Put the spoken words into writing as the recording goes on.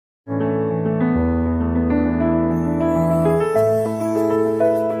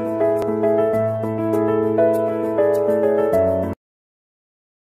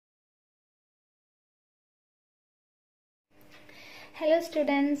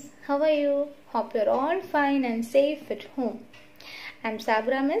friends, how are you? Hope you're all fine and safe at home. I'm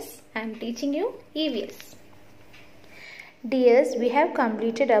Sabi Manu. I'm teaching you EVS. Dears, we have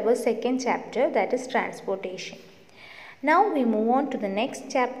completed our second chapter, that is transportation. Now we move on to the next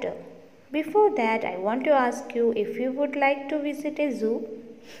chapter. Before that, I want to ask you if you would like to visit a zoo.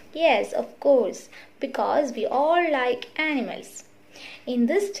 Yes, of course, because we all like animals. In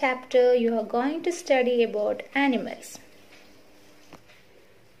this chapter, you are going to study about animals.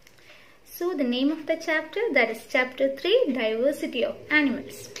 So the name of the chapter, that is chapter 3, diversity of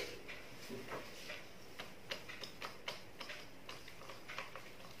animals.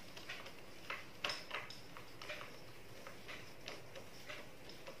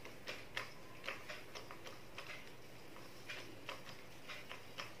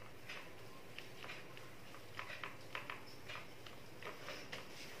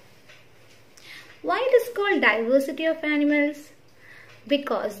 Why it is called diversity of animals?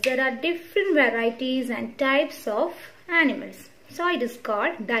 Because there are different varieties and types of animals. So it is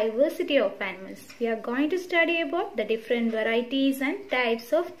called diversity of animals. We are going to study about the different varieties and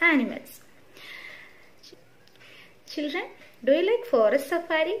types of animals. Children, do you like forest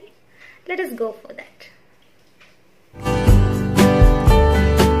safari? Let us go for that.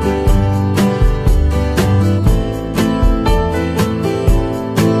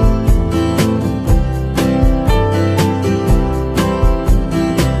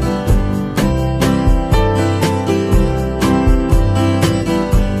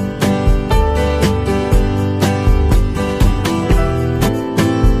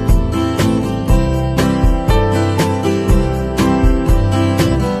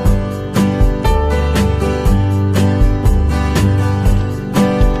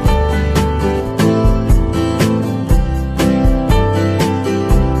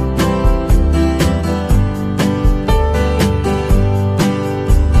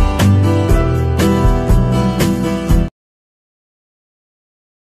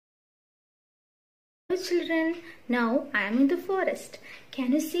 Children, now I am in the forest.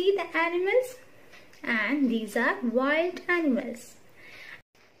 Can you see the animals? And these are wild animals.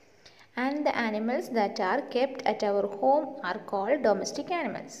 And the animals that are kept at our home are called domestic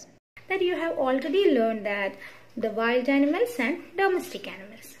animals. That you have already learned that the wild animals and domestic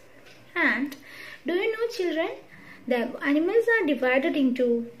animals. And do you know, children, the animals are divided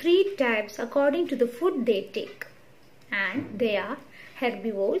into 3 types according to the food they take. And they are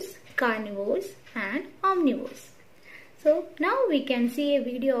herbivores, carnivores and omnivores. So now we can see a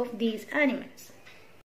video of these animals.